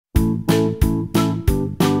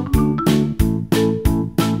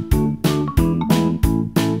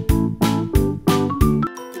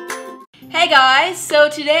Hey guys, so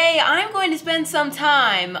today I'm going to spend some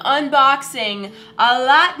time unboxing a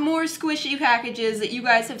lot more squishy packages that you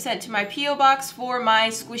guys have sent to my P.O. box for my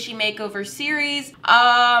squishy makeover series.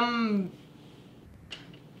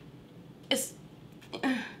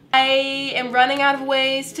 I am running out of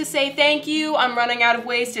ways to say thank you. I'm running out of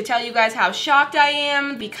ways to tell you guys how shocked I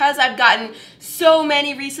am. Because I've gotten so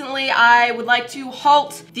many recently, I would like to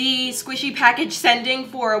halt the squishy package sending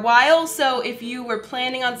for a while. So if you were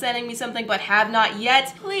planning on sending me something but have not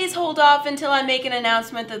yet, please hold off until I make an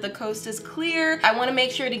announcement that the coast is clear. I want to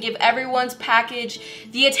make sure to give everyone's package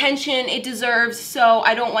the attention it deserves, so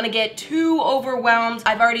I don't want to get too overwhelmed.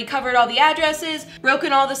 I've already covered all the addresses,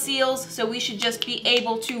 broken all the seals, so we should just be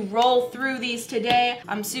able to roll through these today.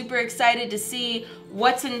 I'm super excited to see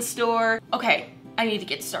what's in store. Okay, I need to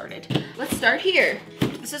get started. Let's start here.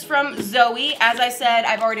 This is from Zoe. As I said,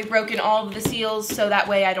 I've already broken all of the seals, so that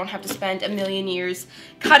way I don't have to spend a million years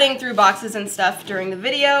cutting through boxes and stuff during the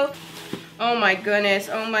video. Oh my goodness,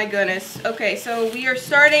 oh my goodness. Okay, so we are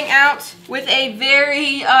starting out with a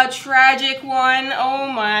very tragic one. Oh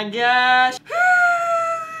my gosh.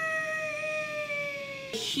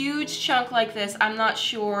 Huge chunk like this, I'm not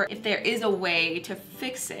sure if there is a way to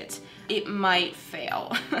fix it. It might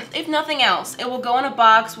fail. If nothing else, it will go in a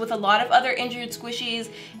box with a lot of other injured squishies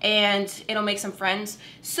and it'll make some friends.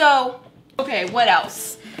 So, okay, what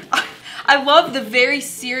else? I love the very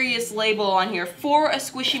serious label on here, for a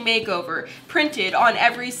squishy makeover, printed on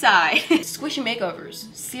every side. Squishy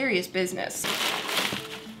makeovers, serious business.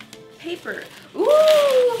 Paper.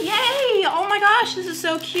 Ooh, yay! Oh my gosh, this is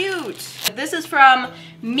so cute. This is from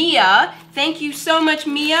Mia. Thank you so much,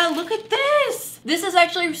 Mia. Look at this. This is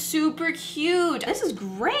actually super cute. This is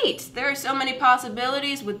great. There are so many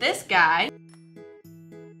possibilities with this guy.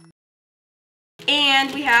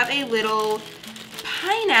 And we have a little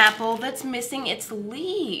pineapple that's missing its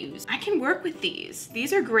leaves. I can work with these.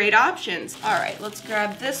 These are great options. All right, let's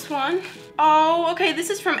grab this one. Oh, okay, this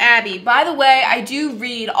is from Abby. By the way, I do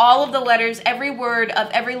read all of the letters, every word of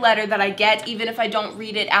every letter that I get, even if I don't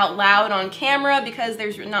read it out loud on camera because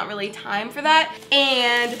there's not really time for that.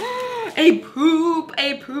 And a poop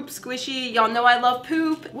squishy. Y'all know I love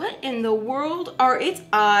poop. What in the world are its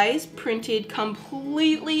eyes printed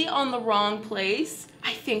completely on the wrong place?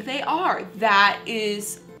 I think they are. That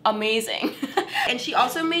is amazing. And she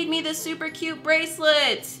also made me this super cute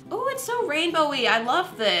bracelet. Oh, it's so rainbowy. I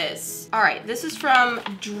love this. All right, this is from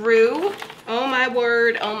Drew. Oh my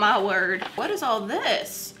word, oh my word. What is all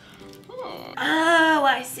this? Oh,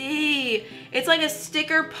 I see. It's like a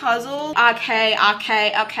sticker puzzle. Okay.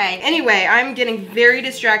 Anyway, I'm getting very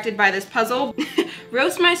distracted by this puzzle.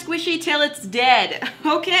 Roast my squishy till it's dead.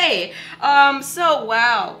 Okay, so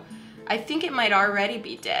wow. I think it might already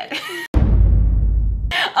be dead.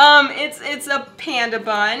 It's a panda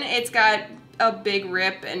bun. It's got a big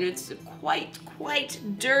rip and it's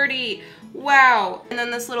quite dirty. Wow. And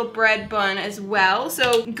then this little bread bun as well.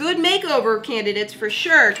 So good makeover candidates for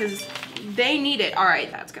sure, because they need it. All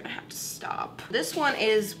right, that's gonna have to stop. This one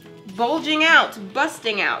is bulging out,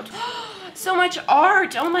 busting out. So much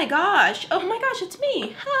art. Oh my gosh, it's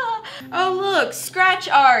me. Oh look, scratch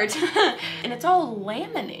art. And it's all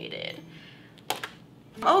laminated.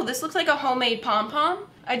 Oh, this looks like a homemade pom-pom.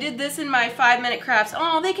 I did this in my 5-minute crafts.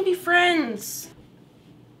 Oh, they can be friends.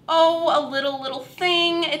 Oh, a little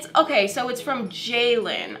thing. It's okay, so it's from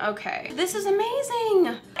Jalen. Okay, this is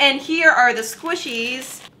amazing. And here are the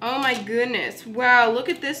squishies. Oh my goodness. Wow, look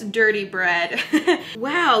at this dirty bread.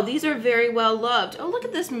 Wow, these are very well loved. Oh, look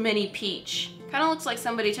at this mini peach. Kind of looks like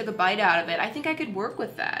somebody took a bite out of it. I think I could work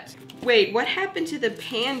with that. Wait, what happened to the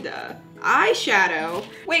panda? Eyeshadow?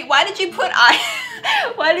 Wait, why did you put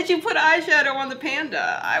eyeshadow on the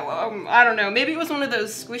panda? I don't know. Maybe it was one of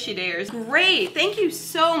those squishy dares. Great, thank you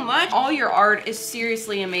so much. All your art is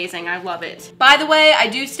seriously amazing. I love it. By the way, I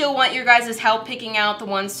do still want your guys' help picking out the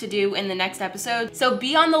ones to do in the next episode. So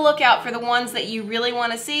be on the lookout for the ones that you really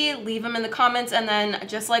want to see. Leave them in the comments, and then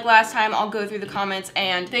just like last time, I'll go through the comments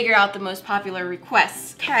and figure out the most popular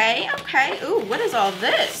requests. Okay. Ooh, what is all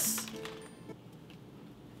this?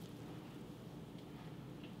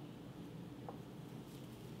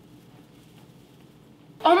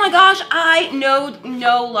 Oh my gosh,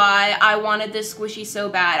 no lie, I wanted this squishy so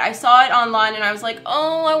bad. I saw it online and I was like,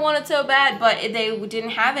 oh, I want it so bad, but they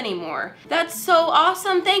didn't have any more. That's so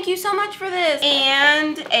awesome. Thank you so much for this.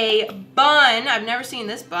 And a bun. I've never seen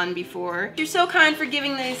this bun before. You're so kind for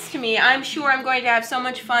giving these to me. I'm sure I'm going to have so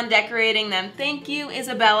much fun decorating them. Thank you,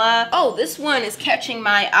 Isabella. Oh, this one is catching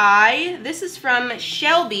my eye. This is from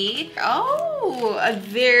Shelby. Oh. Oh, a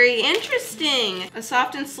very interesting. A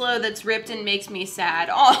soft and slow that's ripped and makes me sad.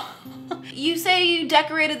 Oh, you say you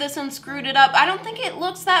decorated this and screwed it up. I don't think it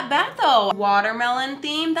looks that bad though. Watermelon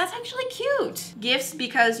theme, that's actually cute. Gifts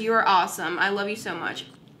because you're awesome. I love you so much.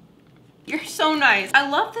 You're so nice. I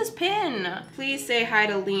love this pin. Please say hi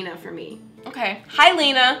to Lena for me. Okay, hi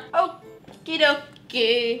Lena. Okie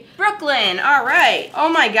dokie. Brooklyn, all right. Oh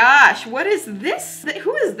my gosh, what is this?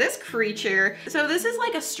 Who is this creature? So this is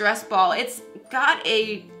like a stress ball. It's got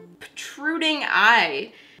a protruding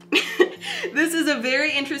eye. This is a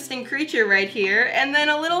very interesting creature right here. And then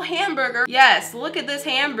a little hamburger. Yes, look at this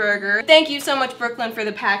hamburger. Thank you so much, Brooklyn, for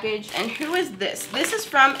the package. And who is this? This is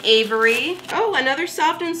from Avery. Oh, another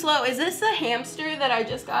soft and slow. Is this the hamster that I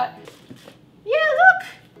just got? Yeah, look.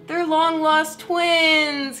 They're long lost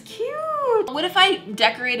twins. Cute. What if I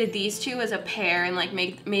decorated these two as a pair and like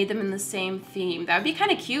made them in the same theme? That would be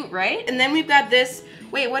kind of cute, right? And then we've got this.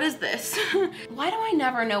 Wait, what is this? Why do I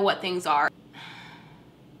never know what things are?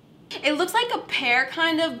 It looks like a pear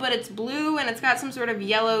kind of, but it's blue and it's got some sort of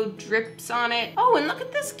yellow drips on it. Oh, and look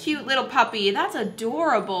at this cute little puppy. That's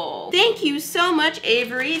adorable. Thank you so much,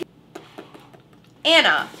 Avery.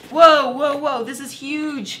 Anna. Whoa, whoa, whoa. This is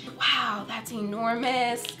huge. Wow, that's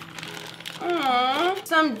enormous. Aww.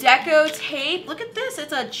 Some deco tape. Look at this.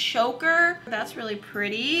 It's a choker. That's really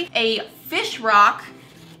pretty. A fish rock.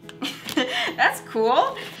 That's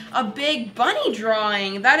cool. A big bunny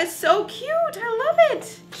drawing. That is so cute. I love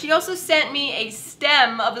it. She also sent me a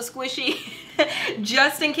stem of a squishy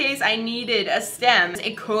just in case I needed a stem.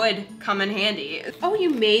 It could come in handy. Oh, you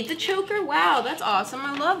made the choker? Wow, that's awesome.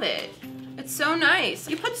 I love it. It's so nice.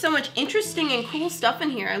 You put so much interesting and cool stuff in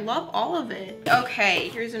here. I love all of it. Okay,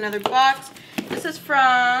 here's another box. This is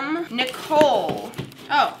from Nicole.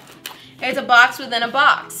 Oh, it's a box within a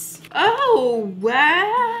box. Oh,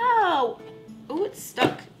 wow. Oh, it's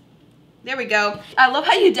stuck. There we go. I love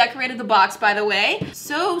how you decorated the box, by the way.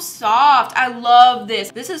 So soft. I love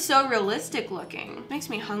this. This is so realistic looking. Makes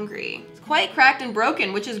me hungry. It's quite cracked and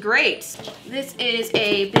broken, which is great. This is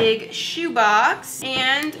a big shoe box.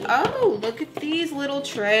 And, oh, look at these little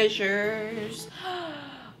treasures.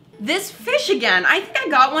 This fish again. I think I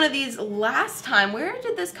got one of these last time. Where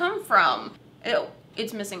did this come from? Oh,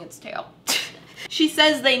 it's missing its tail. She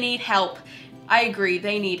says they need help. I agree,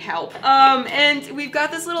 they need help. And we've got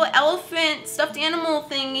this little elephant stuffed animal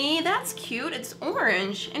thingy. That's cute, it's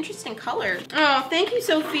orange. Interesting color. Oh, thank you,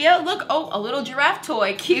 Sophia. Look, oh, a little giraffe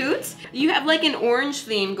toy, cute. You have like an orange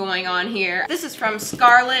theme going on here. This is from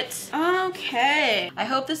Scarlett. Okay, I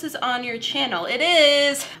hope this is on your channel. It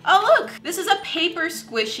is. Oh, look, this is a paper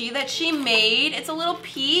squishy that she made. It's a little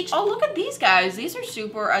peach. Oh, look at these guys. These are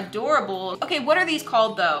super adorable. Okay, what are these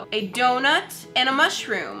called though? A donut and a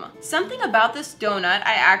mushroom. Something about this donut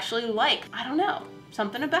I actually like. I don't know.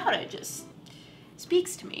 Something about it just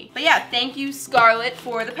speaks to me. But yeah, thank you, Scarlett,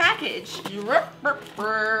 for the package.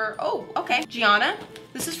 Oh, okay. Gianna.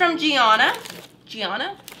 This is from Gianna.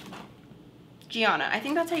 Gianna? Gianna. I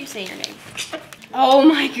think that's how you say your name. Oh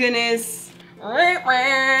my goodness.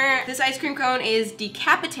 This ice cream cone is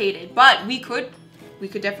decapitated, but we could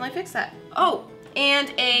definitely fix that. Oh,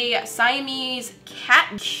 and a Siamese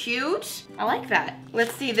cat. Cute. I like that.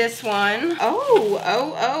 Let's see this one. Oh.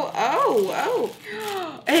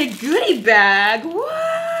 A goodie bag.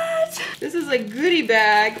 What? This is a goodie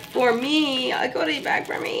bag for me. A goodie bag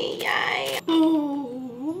for me. Yay.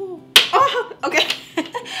 Oh, okay.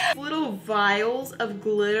 Little vials of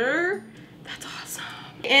glitter. That's awesome.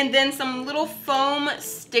 And then some little foam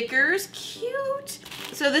stickers. Cute.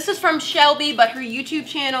 So this is from Shelby, but her YouTube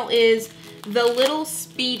channel is The Little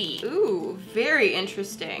Speedy. Ooh, very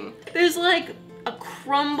interesting. There's like a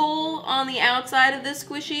crumble on the outside of this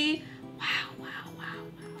squishy. Wow.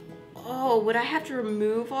 Oh, would I have to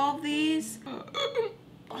remove all of these?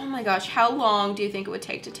 Oh my gosh, how long do you think it would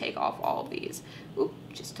take to take off all of these? Oop,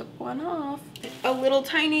 just took one off. A little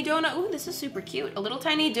tiny donut. Ooh, this is super cute. A little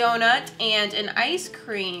tiny donut and an ice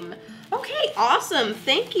cream. Okay, awesome.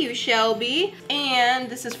 Thank you, Shelby. And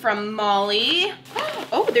this is from Molly.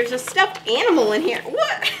 Oh, there's a stuffed animal in here.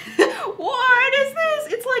 What? What is this?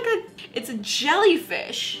 It's a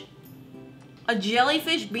jellyfish. A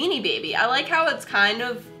jellyfish Beanie Baby. I like how it's kind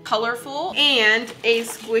of colorful. And a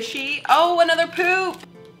squishy. Oh, another poop.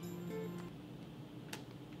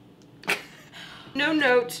 No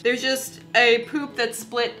note. There's just a poop that's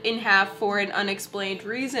split in half for an unexplained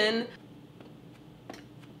reason.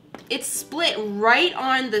 It's split right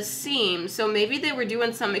on the seam, so maybe they were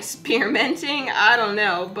doing some experimenting, I don't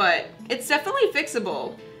know, but it's definitely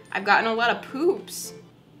fixable. I've gotten a lot of poops.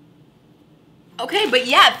 Okay, but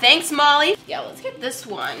yeah, thanks, Molly. Yeah, let's get this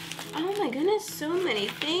one. Oh my goodness, so many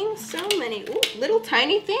things, so many little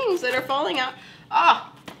tiny things that are falling out.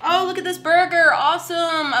 Oh, look at this burger,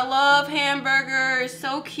 awesome. I love hamburgers,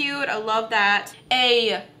 so cute, I love that.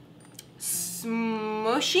 A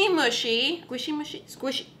smushy mushy.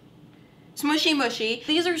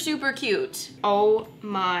 These are super cute. Oh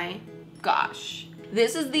my gosh.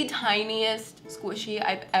 This is the tiniest squishy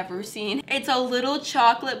I've ever seen. It's a little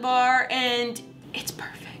chocolate bar and it's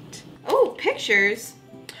perfect. Oh, pictures.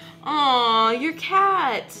 Aw, your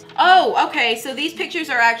cat. Oh, okay, so these pictures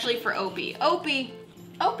are actually for Opie. Opie.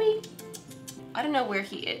 I don't know where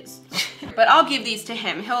he is, but I'll give these to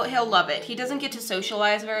him. He'll love it. He doesn't get to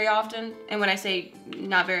socialize very often. And when I say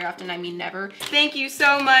not very often, I mean never. Thank you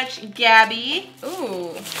so much, Gabby.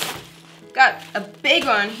 Ooh. Got a big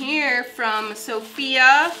one here from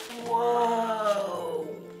Sophia. Whoa.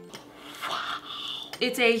 Wow.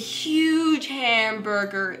 It's a huge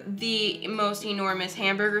hamburger, the most enormous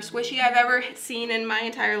hamburger squishy I've ever seen in my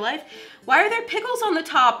entire life. Why are there pickles on the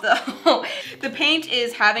top though? The paint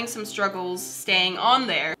is having some struggles staying on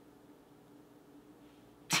there.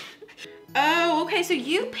 Oh, okay, so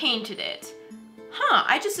you painted it. Huh,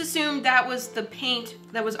 I just assumed that was the paint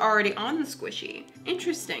that was already on the squishy.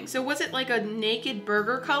 Interesting. So was it like a naked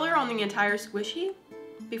burger color on the entire squishy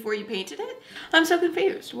before you painted it? I'm so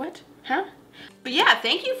confused. What? Huh? But yeah,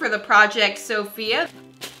 thank you for the project, Sophia.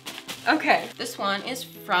 Okay, this one is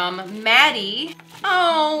from Maddie.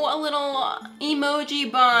 Oh, a little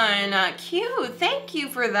emoji bun. Cute, thank you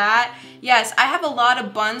for that. Yes, I have a lot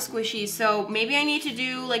of bun squishies, so maybe I need to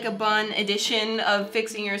do like a bun edition of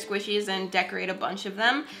fixing your squishies and decorate a bunch of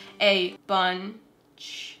them. A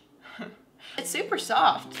bunch. It's super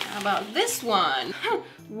soft. How about this one?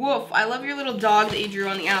 Woof, I love your little dog that you drew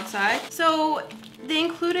on the outside. So they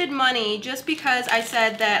included money just because I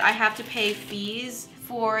said that I have to pay fees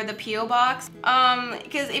for the P.O. box.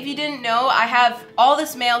 Because if you didn't know, I have all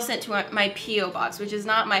this mail sent to my P.O. box, which is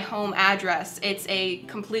not my home address. It's a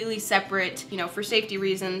completely separate, you know, for safety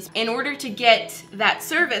reasons. In order to get that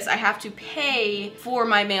service, I have to pay for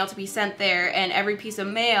my mail to be sent there, and every piece of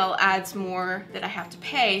mail adds more that I have to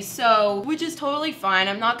pay. So, which is totally fine.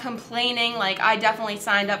 I'm not complaining. Like, I definitely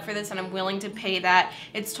signed up for this and I'm willing to pay that.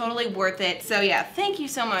 It's totally worth it. So yeah, thank you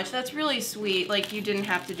so much. That's really sweet. Like, you didn't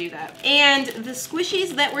have to do that. And the squishies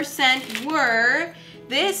that were sent were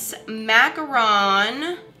this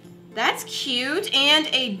macaron, that's cute, and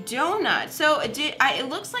a donut. So it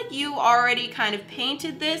looks like you already kind of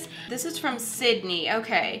painted this. This is from Sydney.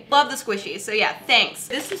 Okay, love the squishies, so yeah, thanks.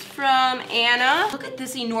 This is from Anna. Look at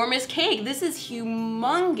this enormous cake. This is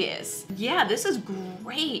humongous. Yeah, this is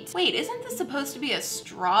great. Wait, isn't this supposed to be a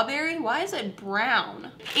strawberry? Why is it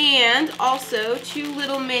brown? And also 2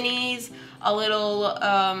 little minis, a little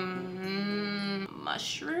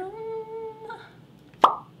mushroom?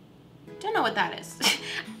 Don't know what that is.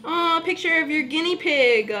 Oh, picture of your guinea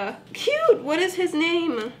pig. Cute. What is his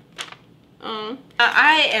name?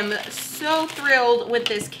 I am so thrilled with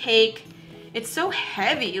this cake. It's so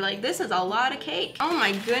heavy. Like, this is a lot of cake. Oh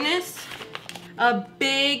my goodness. A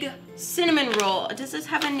big cinnamon roll. Does this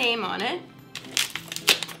have a name on it?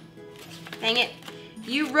 Dang it.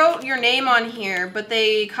 You wrote your name on here, but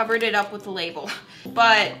they covered it up with the label.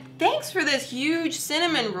 But thanks for this huge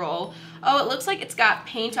cinnamon roll. Oh, it looks like it's got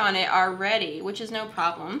paint on it already, which is no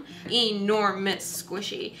problem. Enormous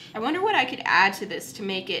squishy. I wonder what I could add to this to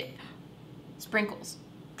make it sprinkles.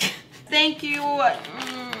 Thank you.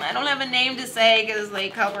 I don't have a name to say because they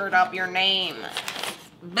covered up your name.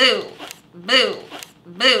 Boo, boo,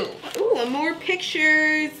 boo. Ooh, more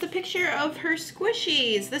pictures. The picture of her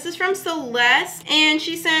squishies. This is from Celeste, and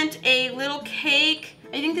she sent a little cake.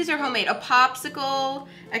 I think these are homemade. A popsicle,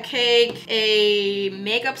 a cake, a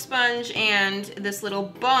makeup sponge, and this little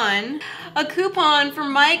bun. A coupon for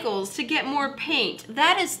Michael's to get more paint.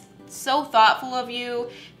 That is so thoughtful of you.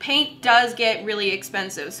 Paint does get really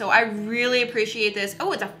expensive, so I really appreciate this.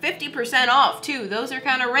 Oh, it's a 50% off too. Those are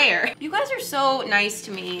kind of rare. You guys are so nice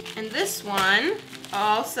to me. And this one,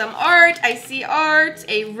 oh, some art. I see art,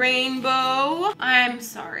 a rainbow. I'm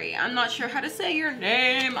sorry, I'm not sure how to say your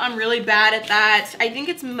name. I'm really bad at that. I think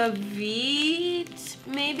it's Mavit,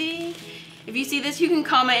 maybe? If you see this, you can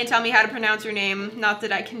comment and tell me how to pronounce your name. Not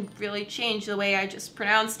that I can really change the way I just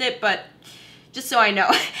pronounced it, but just so I know.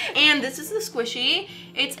 And this is the squishy.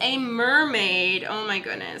 It's a mermaid. Oh my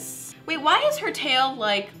goodness. Wait, why is her tail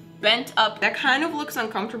like bent up? That kind of looks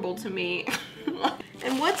uncomfortable to me.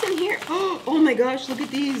 And what's in here? Oh my gosh, look at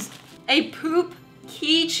these. A poop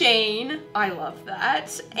keychain. I love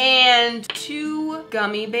that. And 2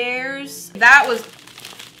 gummy bears. That was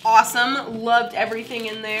awesome. Loved everything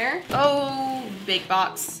in there. Oh, big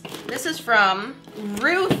box. This is from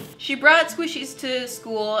Ruth. She brought squishies to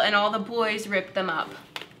school and all the boys ripped them up.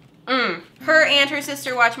 Her and her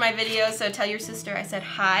sister watch my videos, so tell your sister I said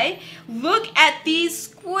hi. Look at these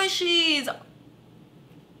squishies.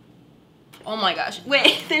 Oh my gosh.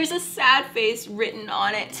 Wait, there's a sad face written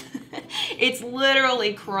on it. It's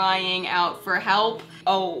literally crying out for help.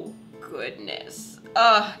 Oh, goodness.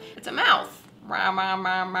 It's a mouth.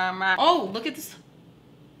 Oh, look at this.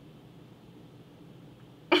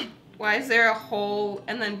 Why is there a hole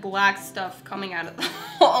and then black stuff coming out of the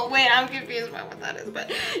hole? Wait, I'm confused about what that is,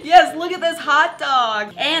 but yes, look at this hot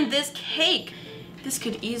dog. And this cake. This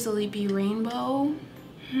could easily be rainbow.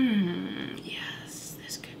 Yes,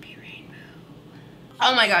 this could be rainbow.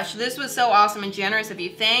 Oh my gosh, this was so awesome and generous of you.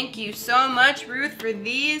 Thank you so much, Ruth, for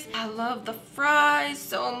these. I love the fries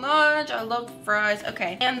so much. I love the fries.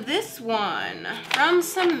 Okay, and this one from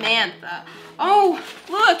Samantha. Oh,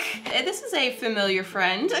 look, this is a familiar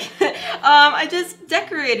friend. I just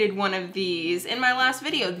decorated one of these in my last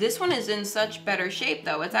video. This one is in such better shape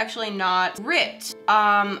though. It's actually not ripped.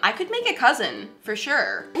 I could make a cousin for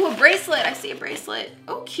sure. Ooh, a bracelet, I see a bracelet.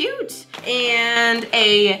 Oh, cute. And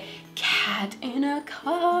a cat in a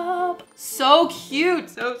cup. So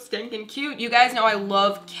cute, so stinking cute. You guys know I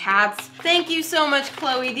love cats. Thank you so much,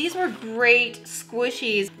 Chloe. These were great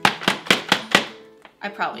squishies. I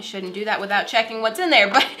probably shouldn't do that without checking what's in there,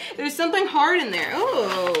 but there's something hard in there.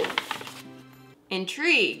 Oh,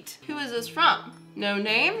 intrigued. Who is this from? No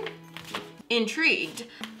name? Intrigued.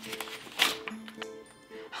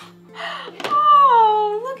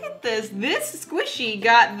 Oh, look at this. This squishy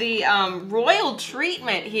got the royal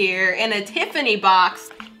treatment here in a Tiffany box.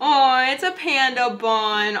 Oh, it's a panda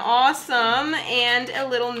bun. Awesome. And a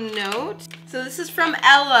little note. So this is from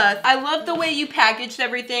Ella. I love the way you packaged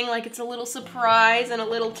everything, like it's a little surprise in a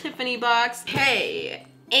little Tiffany box. Hey,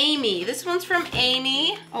 Amy. This one's from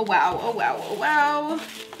Amy. Oh wow, oh wow, oh wow.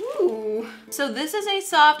 Ooh. So this is a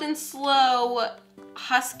soft and slow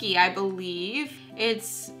husky, I believe.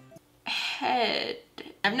 It's head.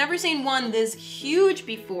 I've never seen one this huge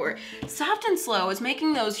before. Soft and Slow is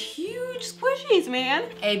making those huge squishies, man.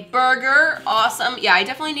 A burger, awesome. Yeah, I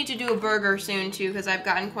definitely need to do a burger soon too because I've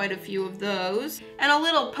gotten quite a few of those. And a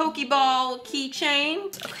little Pokeball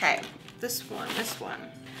keychain. Okay, this one.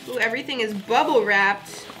 Ooh, everything is bubble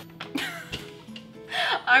wrapped.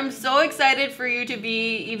 I'm so excited for you to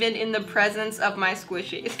be even in the presence of my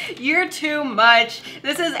squishies. You're too much.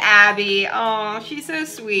 This is Abby. Oh, she's so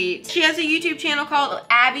sweet. She has a YouTube channel called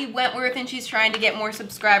Abby Wentworth and she's trying to get more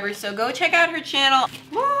subscribers, so go check out her channel.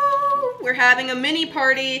 Woo! We're having a mini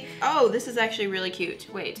party. Oh, this is actually really cute.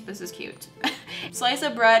 Wait, this is cute. Slice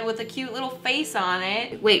of bread with a cute little face on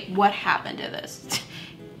it. Wait, what happened to this?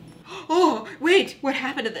 Oh, wait, what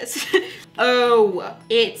happened to this? Oh,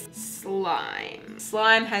 it's slime.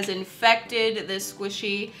 Slime has infected this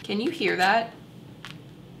squishy. Can you hear that?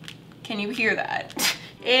 Can you hear that?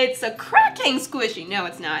 It's a cracking squishy. No,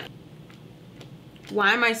 it's not.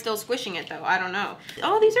 Why am I still squishing it though? I don't know.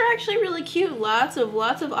 Oh, these are actually really cute. Lots of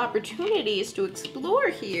opportunities to explore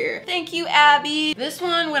here. Thank you, Abby. This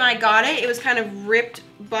one, when I got it, it was kind of ripped,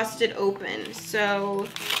 busted open. So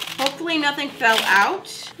hopefully nothing fell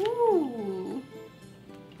out. Ooh.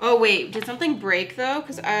 Oh wait, did something break though?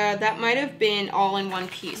 Because that might have been all in one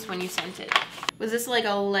piece when you sent it. Was this like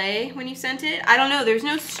a lay when you sent it? I don't know. There's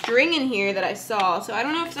no string in here that I saw. So I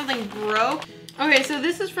don't know if something broke. Okay, so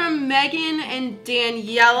this is from Megan and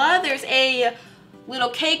Daniela. There's a little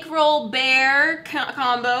cake roll bear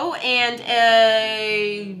combo and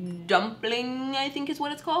a dumpling, I think is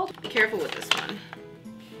what it's called. Be careful with this one.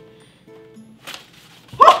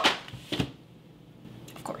 Oh!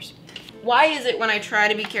 Of course. Why is it when I try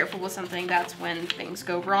to be careful with something, that's when things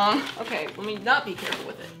go wrong? Okay, let me not be careful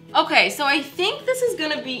with it. Okay, so I think this is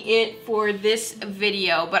gonna be it for this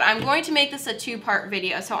video, but I'm going to make this a two-part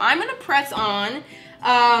video. So I'm gonna press on,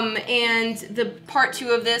 and the part 2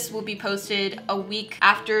 of this will be posted a week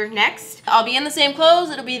after next. I'll be in the same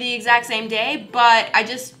clothes, it'll be the exact same day, but I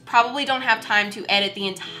just probably don't have time to edit the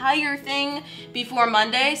entire thing before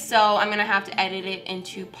Monday, so I'm gonna have to edit it in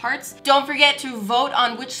 2 parts. Don't forget to vote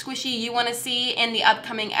on which squishy you wanna see in the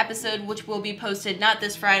upcoming episode, which will be posted not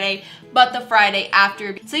this Friday, but the Friday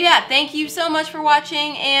after. So yeah, thank you so much for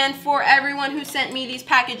watching, and for everyone who sent me these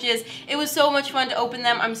packages. It was so much fun to open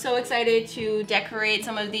them. I'm so excited to decorate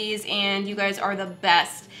some of these, and you guys are the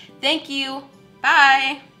best. Thank you.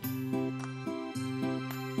 Bye.